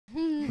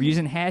We're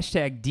using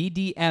hashtag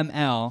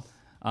DDML.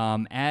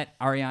 At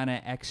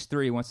Ariana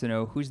X3 wants to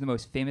know who's the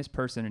most famous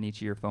person in each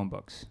of your phone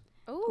books.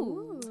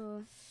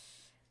 Ooh.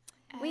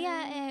 We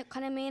are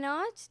Conor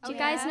Maynard. Do you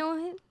guys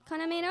know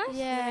Conor Maynard?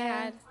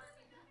 Yeah.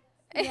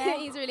 Yeah.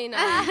 He's really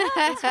nice.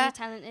 He's really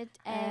talented.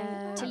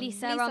 To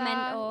Lisa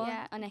Romento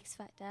yeah. on X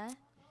Factor.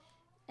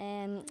 You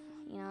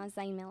know,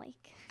 Zayn Malik.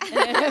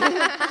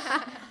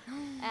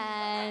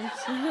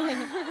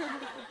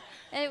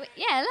 And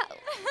yeah,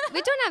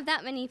 we don't have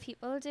that many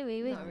people, do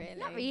we? Not really.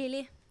 Not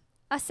really.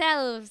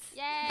 Ourselves.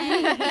 Yay.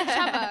 Each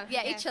other.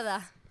 Yeah, each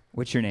other.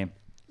 What's your name?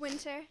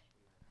 Winter.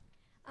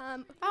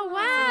 Oh, wow.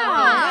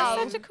 Wow.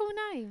 That's such a cool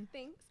name.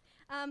 Thanks.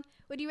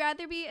 Would you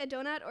rather be a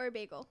donut or a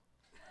bagel?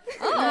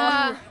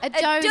 A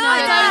donut.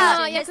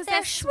 Yeah, Yes, because they're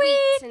they're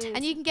sweet.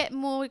 And you can get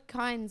more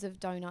kinds of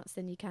donuts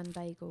than you can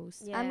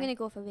bagels. Yeah. I'm going to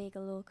go for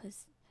bagel, though,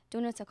 because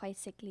donuts are quite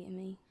sickly to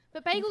me.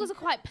 But bagels are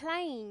quite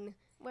plain.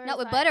 Not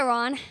with butter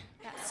on.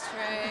 That's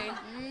true.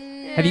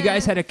 Have you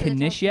guys had a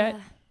knish yet?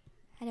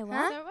 I don't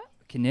Huh? want.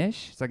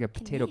 Knish? It's like a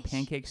potato Knish.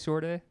 pancake,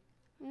 sort of.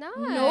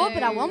 No,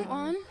 but I want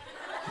one.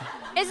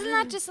 Isn't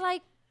that just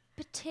like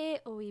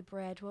potato-y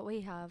bread, what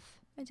we have?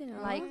 I don't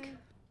know. Like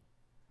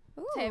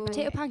Ooh.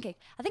 potato pancake.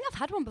 I think I've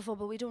had one before,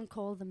 but we don't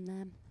call them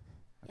them.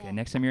 Okay, Yeah.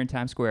 next time you're in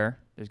Times Square,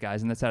 there's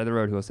guys on the side of the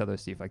road who will sell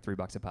those to you for like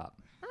 $3 a pop.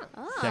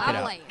 Oh. Check it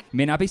out.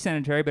 May not be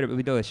sanitary, but it will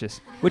be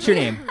delicious. What's your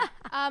name?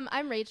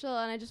 I'm Rachel,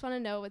 and I just want to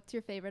know what's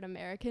your favorite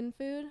American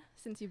food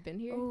since you've been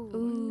here.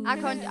 Ooh.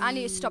 I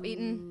need to stop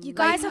eating. You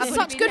guys have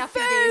such good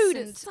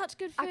food. Such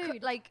good I food.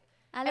 could, like,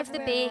 I love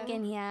the everywhere.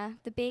 bacon here.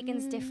 The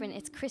bacon's different.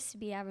 It's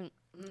crispy. I haven't.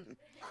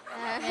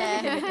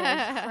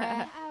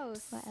 Where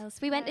else? What else?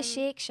 We went to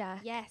Shake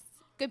Shack. Yes.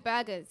 Good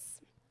burgers.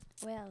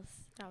 What else?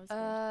 That was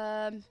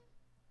good.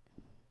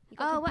 You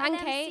got Oh, good what are them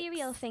pancakes.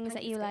 cereal things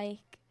that you like?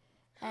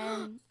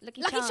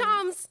 Lucky Lucky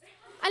Charms.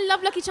 I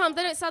love Lucky Charms.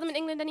 They don't sell them in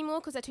England anymore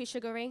because they're too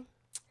sugary.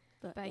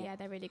 But yeah,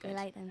 they're really we good.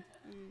 like them.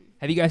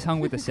 Have you guys hung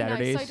with the No,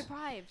 Saturdays? so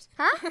deprived.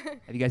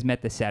 Have you guys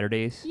met the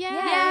Saturdays? Yeah,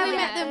 Yeah, we yeah.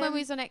 met them when we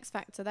was on X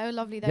Factor. They were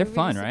lovely. They They're were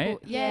fun, really right?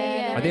 support-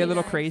 Yeah. Are they a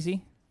little nice.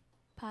 crazy?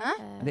 Huh?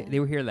 They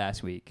were here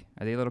last week.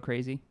 Are they a little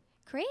crazy?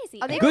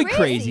 Crazy. Are they Good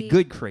crazy?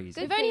 Good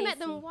crazy. We've only met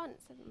crazy. them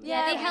once. haven't we?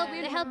 Yeah,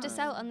 Yeah, they helped us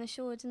out on the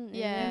show, didn't they?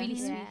 Yeah. They're really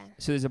sweet. Yeah.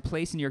 So there's a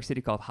place in New York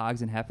City called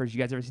Hogs and Heifers. You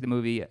guys ever see the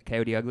movie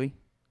Coyote Ugly?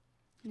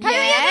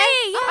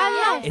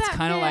 I love It's that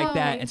kind of like film.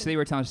 that. And so they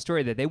were telling a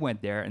story that they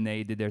went there and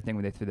they did their thing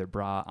where they threw their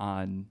bra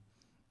on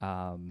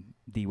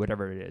the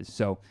whatever it is.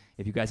 So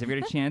if you guys ever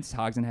get a chance,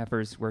 Hogs and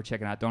Heifers, we're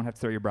checking out. Don't have to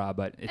throw your bra,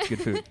 but it's good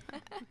food.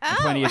 And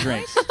plenty of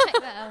drinks. Check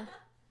that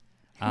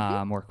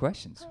out. More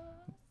questions.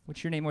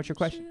 What's your name? What's your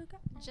question?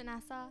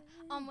 Janessa.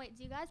 Wait,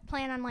 do you guys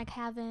plan on like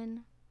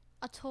having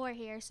a tour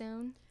here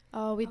soon?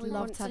 Oh, we'd we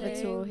love want to have a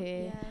to. tour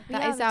here. Yeah. We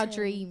That have is a our tour.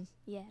 dream.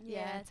 Yeah.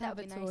 Yeah, to that have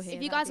would a be tour nice. here.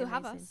 If you that'd guys be will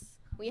have amazing. us,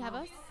 will you have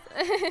us?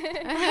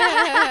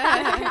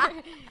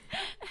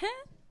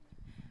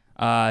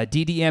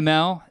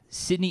 DDML,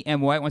 Sydney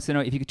M. White wants to know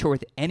if you could tour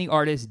with any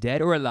artist,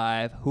 dead or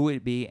alive, who would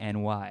it be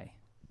and why?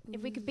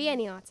 If we could be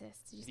any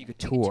artist. Did you If you say? could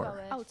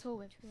tour. Oh, tour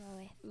with.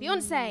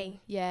 Beyonce.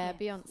 Yeah,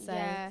 Beyonce.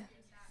 Yeah.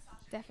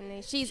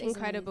 Definitely. She's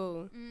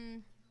incredible.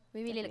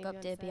 We really look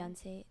up to Definitely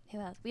Beyonce. Who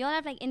else? We all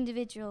have like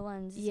individual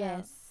ones. as well.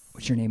 Yes.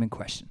 What's your name and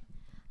question?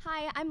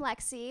 Hi, I'm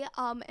Lexi,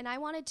 and I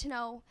wanted to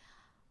know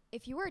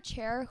if you were a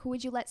chair, who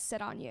would you let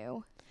sit on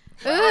you?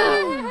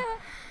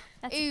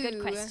 That's a good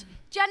Ooh. question.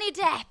 Johnny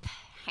Depp.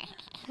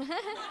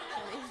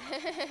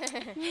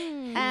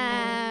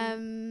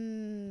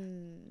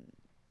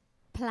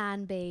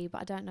 Plan B,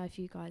 but I don't know if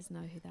you guys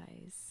know who that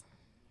is.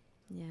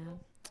 Yeah.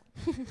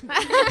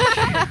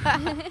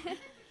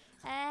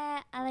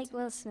 I like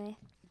Will Smith.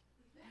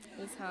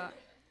 He's hot.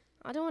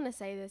 I don't want to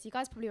say this. You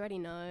guys probably already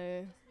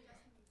know.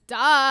 Duh.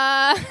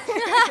 I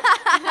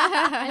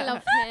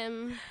love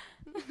him.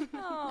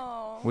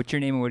 What's your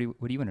name and what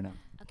do you want to know?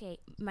 Okay,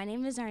 my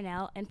name is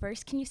Arnell, and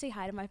first, can you say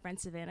hi to my friend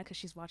Savannah because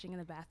she's watching in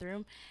the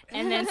bathroom?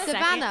 And then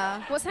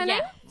Savannah. What's her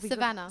name?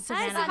 Savannah.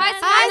 Savannah.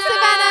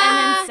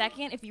 Hi, And then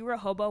second, if you were a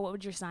hobo, what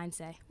would your sign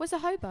say? What's a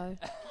hobo?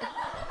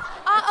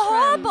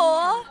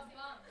 Hobo.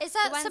 Is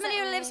that ones somebody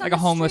that who lives we- on like a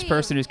the homeless street?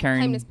 person who's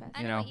carrying, Homeless person.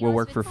 you know, will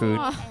work for food.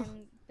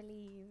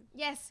 Believe.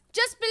 Yes.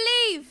 Just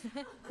believe.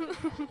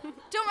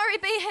 Don't worry,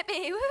 be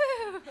happy. Woo.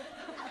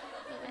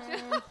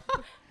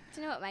 Do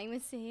you know what mine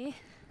would say?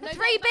 The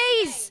 3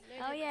 Bs.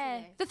 Oh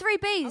yeah. The 3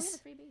 Bs.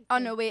 Oh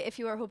no, wait. If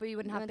you were a hobo, you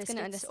wouldn't No have one's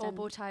gonna biscuits or understand.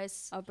 bow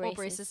ties Or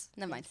braces.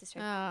 Never mind. That's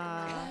right.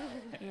 Ah.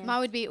 Yeah. Mine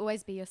would be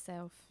always be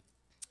yourself.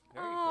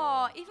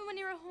 Oh, even when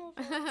you're a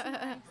hobo.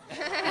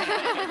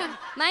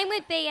 Mine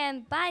would be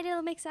buy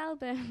Little Mix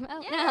album.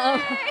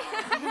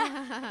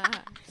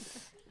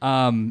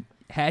 Oh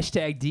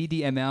Hashtag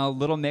DDML,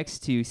 Little Mix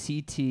to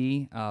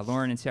CT.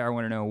 Lauren and Sarah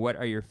want to know, what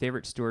are your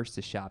favorite stores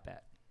to shop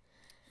at?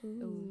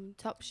 Ooh.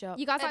 Top shop.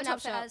 You guys They've like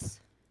not Top fit Shop? us.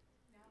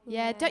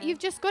 Yeah, you've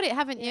just got it,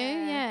 haven't you?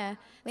 Yeah.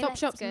 We Top like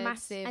shop's good.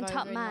 massive. and over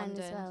Top in Man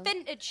London. as well.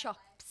 Vintage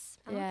shops.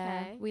 Yeah,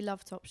 Okay. we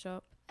love Top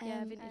Shop.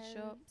 Yeah, vintage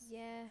shops.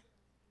 Yeah.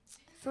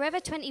 Forever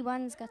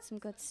 21's got some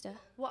good stuff.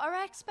 What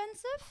are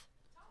expensive?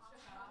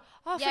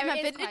 Oh, Yeah, yeah, it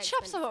is vintage quite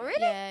shops. Oh, really?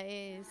 Yeah,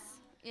 it is.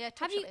 Yeah, Have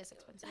Top you Shop is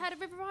expensive. heard of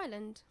River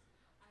Island?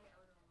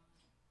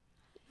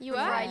 You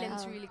River are?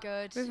 Island's really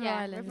good. River Yeah,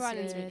 Island's River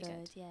Island's good. really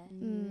good. Yeah.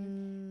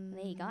 Mm.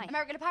 There you go.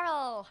 American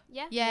Apparel.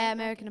 Yeah. Yeah,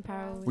 American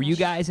Apparel. Were you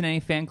guys in any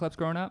fan clubs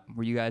growing up?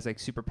 Were you guys like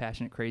super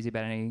passionate, crazy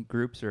about any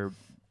groups or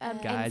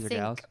guys or NSYNC.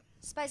 gals?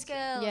 Spice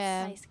Girls.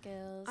 Yeah. Spice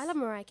Girls. I love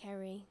Mariah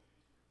Carey.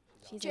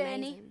 She's Journey.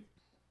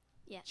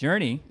 amazing.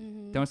 Journey.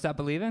 Mm-hmm. Don't Stop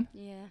Believing.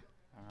 Yeah.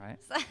 All right.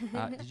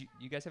 Did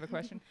you guys have a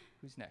question?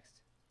 Who's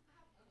next?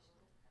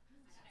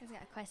 I've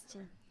got a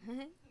question.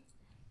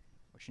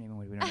 What's your name and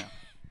what do we don't know?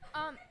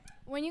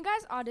 When you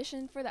guys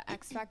auditioned for the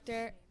X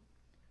Factor,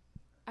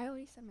 I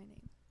already said my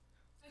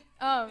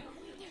name.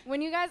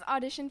 When you guys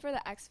auditioned for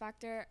the X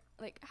Factor,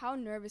 like, how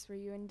nervous were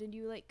you, and did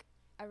you like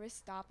ever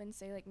stop and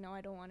say like, no, I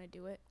don't want to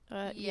do it?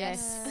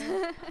 Yes.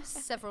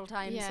 Several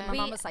times. Yeah. And my We-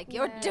 mom was like,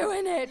 you're yeah.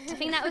 doing it. I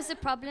think that was the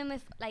problem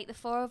with like the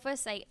four of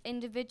us, like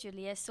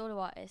individually as solo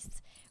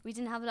artists. We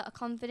didn't have a lot of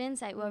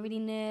confidence. Like we were really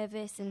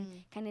nervous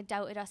and kind of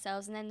doubted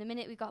ourselves. And then the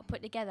minute we got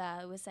put together,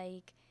 it was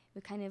like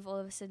we kind of all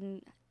of a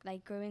sudden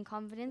like grew in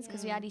confidence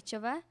because we had each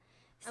other.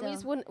 And we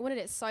just wanted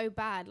it so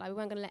bad. Like, we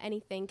weren't going to let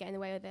anything get in the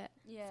way with it.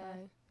 Yeah.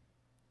 So.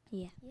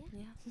 yeah.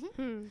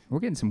 We're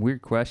getting some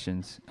weird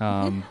questions.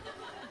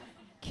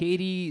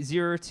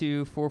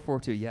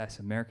 Katie02442. Yes,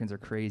 Americans are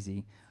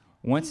crazy.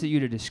 Wants you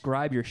to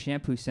describe your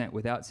shampoo scent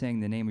without saying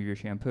the name of your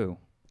shampoo.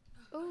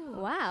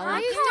 Wow.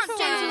 I can't do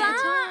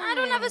that. I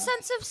don't have a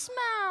sense of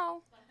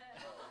smell.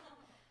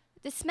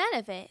 The smell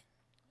of it,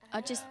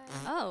 or just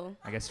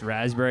I guess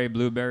raspberry,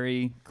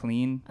 blueberry,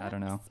 clean. I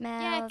don't know.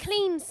 smell. Yeah,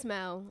 clean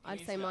smell.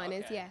 I'd say mine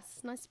is, yes.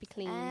 Nice to be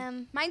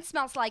clean. Mine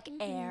smells like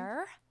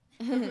air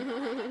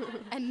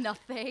and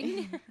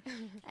nothing.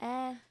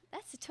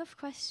 That's a tough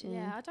question.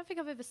 Yeah, I don't think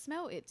I've ever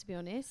smelt it, to be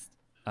honest.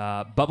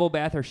 Bubble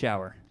bath or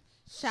shower?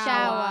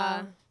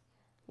 Shower.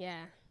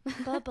 Yeah.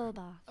 Bubble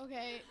bath.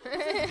 Okay.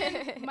 This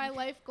has been my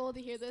life goal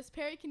to hear this.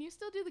 Perry, can you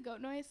still do the goat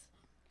noise?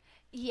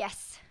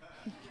 Yes.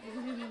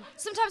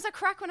 Sometimes I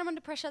crack when I'm under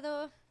pressure,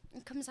 though.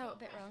 It comes out a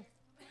bit wrong.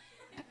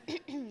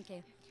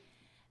 Okay.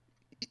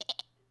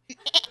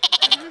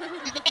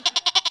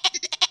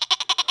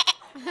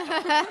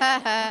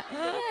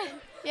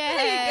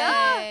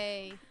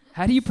 Yay!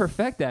 How do you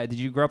perfect that? Did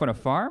you grow up on a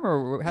farm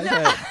or how did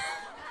that?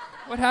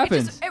 What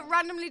happens? It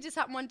randomly just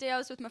happened one day. I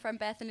was with my friend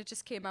Beth, and it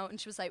just came out, and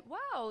she was like,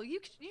 "Wow, you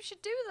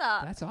should do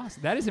that." That's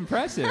awesome. That is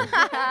impressive.